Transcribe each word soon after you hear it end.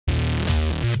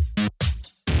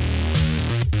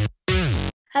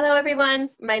Hello, everyone.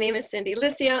 My name is Cindy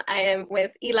Lucio. I am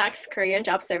with ELAC's Career and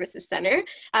Job Services Center.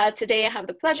 Today, I have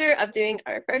the pleasure of doing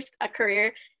our first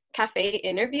career cafe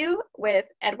interview with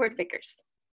Edward Vickers.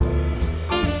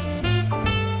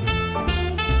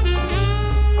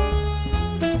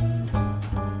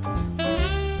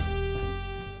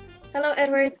 Hello,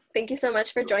 Edward. Thank you so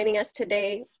much for joining us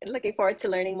today. Looking forward to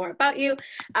learning more about you.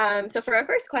 So for our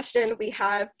first question, we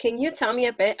have, can you tell me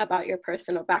a bit about your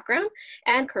personal background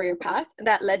and career path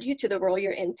that led you to the role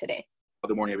you're in today?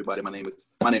 Good morning, everybody. My name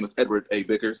is Edward A.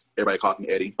 Vickers. Everybody calls me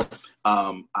Eddie.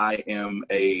 I am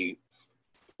a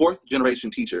fourth generation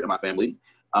teacher in my family.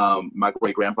 My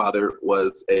great grandfather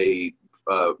was a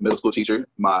middle school teacher.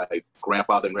 My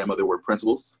grandfather and grandmother were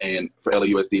principals, and for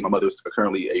LAUSD, my mother's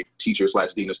currently a teacher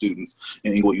 / dean of students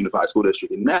in Inglewood Unified School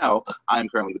District. And now I'm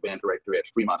currently the band director at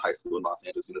Fremont High School in Los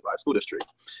Angeles Unified School District.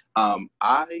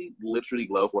 I literally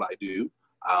love what I do.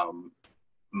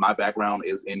 My background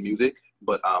is in music,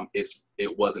 but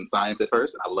it was in science at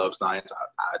first, and I loved science.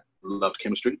 I loved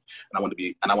chemistry, and I wanted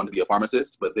to be a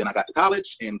pharmacist. But then I got to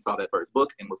college and saw that first book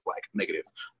and was like negative.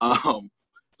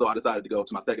 So I decided to go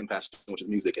to my second passion, which is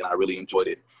music, and I really enjoyed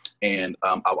it. And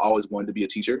I've always wanted to be a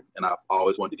teacher, and I've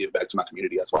always wanted to give back to my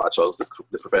community. That's why I chose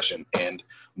this profession. And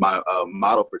my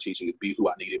motto for teaching is be who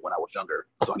I needed when I was younger.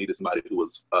 So I needed somebody who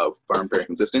was firm, fair, and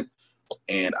consistent.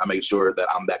 And I made sure that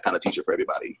I'm that kind of teacher for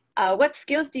everybody. What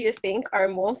skills do you think are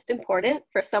most important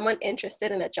for someone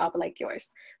interested in a job like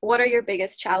yours? What are your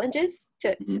biggest challenges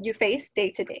you face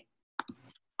day to day?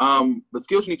 The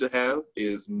skills you need to have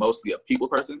is mostly a people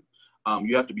person.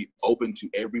 You have to be open to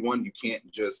everyone. You can't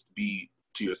just be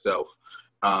to yourself.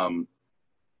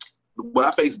 What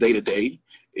I face day to day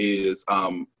is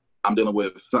I'm dealing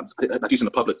with, I teach in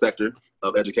the public sector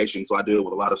of education, so I deal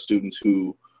with a lot of students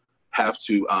who have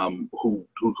to who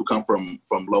come from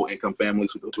low income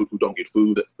families who don't get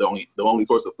food. The only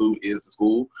source of food is the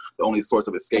school. The only source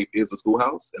of escape is the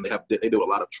schoolhouse, and they deal with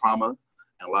a lot of trauma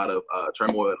and a lot of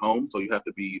turmoil at home. So you have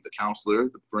to be the counselor,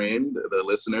 the friend, the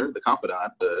listener, the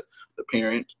confidant, the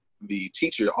parent, the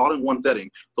teacher, all in one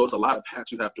setting. So it's a lot of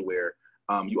hats you have to wear.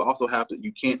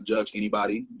 You can't judge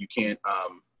anybody. You can't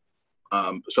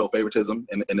show favoritism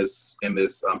in this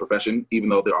profession, even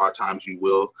though there are times you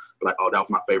will be like, oh, that was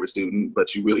my favorite student,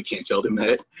 but you really can't tell them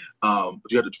that.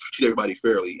 But you have to treat everybody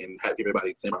fairly and give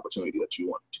everybody the same opportunity that you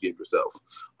want to give yourself.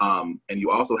 And you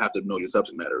also have to know your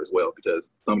subject matter as well,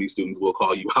 because some of these students will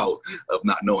call you out of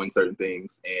not knowing certain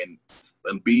things, and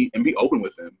be open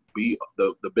with them.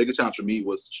 The biggest challenge for me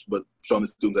was showing the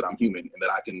students that I'm human and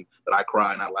that I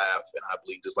cry and I laugh and I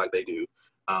bleed just like they do.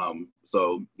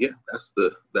 So yeah, that's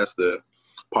the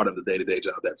part of the day-to-day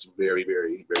job that's very,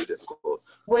 very, very difficult.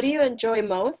 What do you enjoy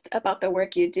most about the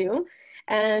work you do,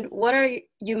 and what are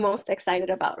you most excited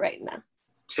about right now?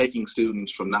 Taking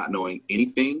students from not knowing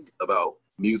anything about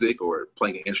music or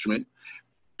playing an instrument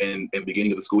in the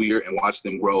beginning of the school year and watch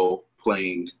them grow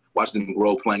playing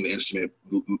the instrument,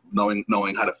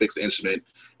 knowing how to fix the instrument,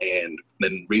 and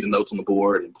then read the notes on the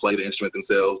board and play the instrument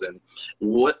themselves. And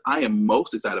what I am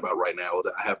most excited about right now is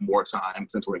that I have more time,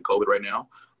 since we're in COVID right now,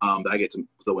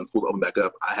 so when schools open back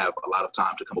up, I have a lot of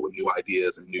time to come up with new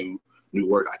ideas and new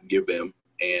work I can give them,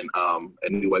 and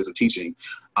new ways of teaching.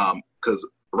 Because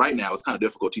right now it's kind of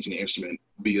difficult teaching an instrument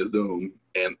via Zoom,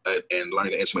 and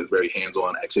learning an instrument is very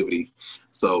hands-on activity.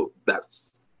 So I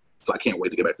can't wait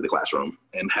to get back to the classroom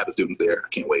and have the students there. I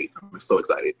can't wait. I'm so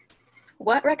excited.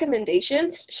 What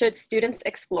recommendations should students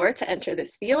explore to enter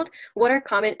this field? What are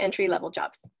common entry-level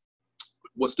jobs?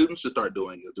 What students should start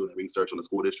doing is doing research on the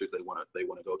school districts they want to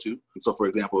go to. And so, for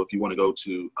example, if you want to go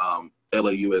to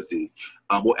LAUSD,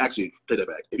 well, actually, take that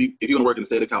back. If you want to work in the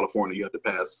state of California, you have to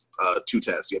pass two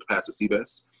tests. You have to pass the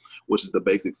CBEST, which is the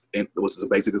basic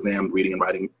exam, reading and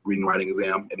writing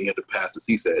exam, and then you have to pass the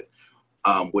CSET,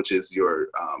 which is your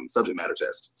subject matter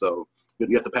test. So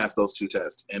you have to pass those two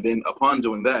tests, and then upon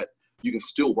doing that, you can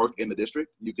still work in the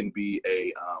district. You can be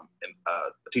a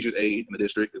teacher's aide in the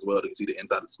district as well to see the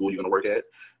inside of the school you're going to work at.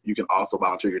 You can also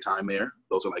volunteer your time there.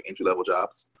 Those are like entry-level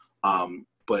jobs.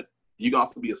 But you can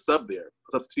also be a substitute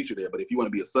teacher there. But if you want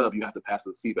to be a sub, you have to pass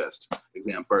the CBEST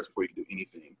exam first before you can do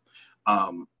anything.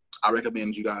 I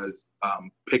recommend you guys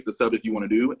pick the subject you want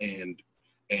to do and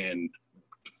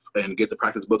get the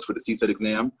practice books for the CSET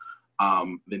exam.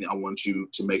 Then I want you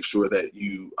to make sure that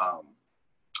you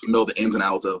know the ins and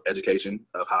outs of education,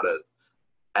 of how to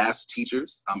ask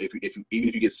teachers. Even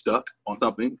if you get stuck on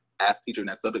something, ask teacher in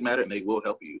that subject matter, and they will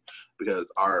help you,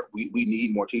 because we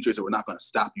need more teachers, and we're not going to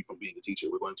stop you from being a teacher.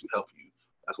 We're going to help you.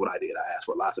 That's what I did. I asked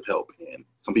for lots of help, and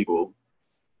some people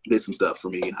did some stuff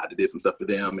for me, and I did some stuff for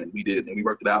them, and we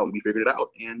worked it out, and we figured it out.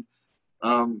 And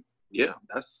yeah,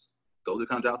 that's those are the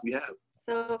kind of jobs we have.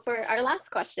 So for our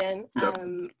last question,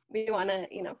 we want to,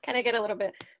 kind of get a little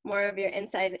bit more of your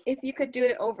insight. If you could do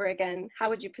it over again, how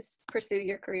would you pursue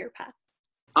your career path?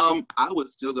 I would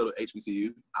still go to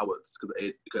HBCU. I would,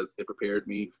 because it prepared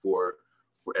me for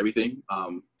everything.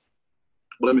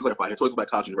 But let me clarify. Historically Black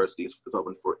College University is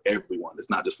open for everyone. It's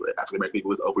not just for African American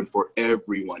people. It's open for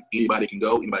everyone. Anybody can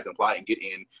go. Anybody can apply and get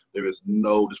in. There is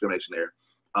no discrimination there.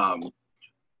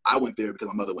 I went there because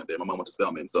my mother went there. My mom went to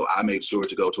Spelman, so I made sure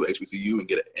to go to an HBCU and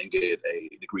get a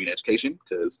degree in education,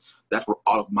 because that's where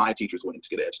all of my teachers went to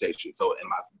get an education. So, and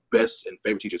my best and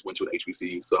favorite teachers went to an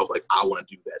HBCU. So I was like, I want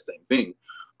to do that same thing.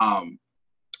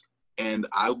 And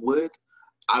I would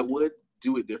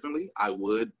do it differently. I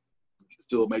would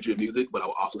still major in music, but I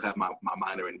would also have my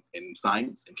minor in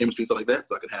science and chemistry and stuff like that,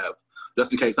 so I could have,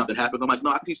 just in case something happens, I'm like,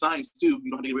 no, I can do science too. You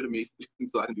don't have to get rid of me.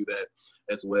 So I can do that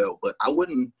as well. But I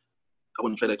wouldn't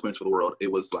trade that experience for the world.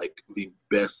 It was like the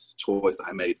best choice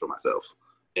I made for myself.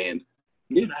 And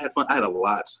yeah, I had fun. I had a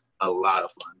lot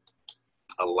of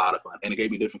fun. And it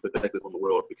gave me a different perspective on the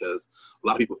world, because a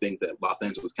lot of people think that Los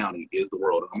Angeles County is the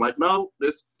world. And I'm like, no,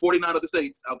 there's 49 other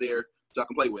states out there y'all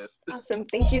can play with. Awesome.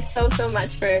 Thank you so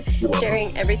much for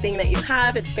sharing everything that you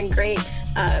have. It's been great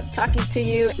talking to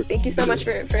you. Thank you so much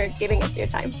for giving us your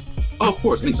time. Oh, of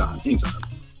course. Anytime.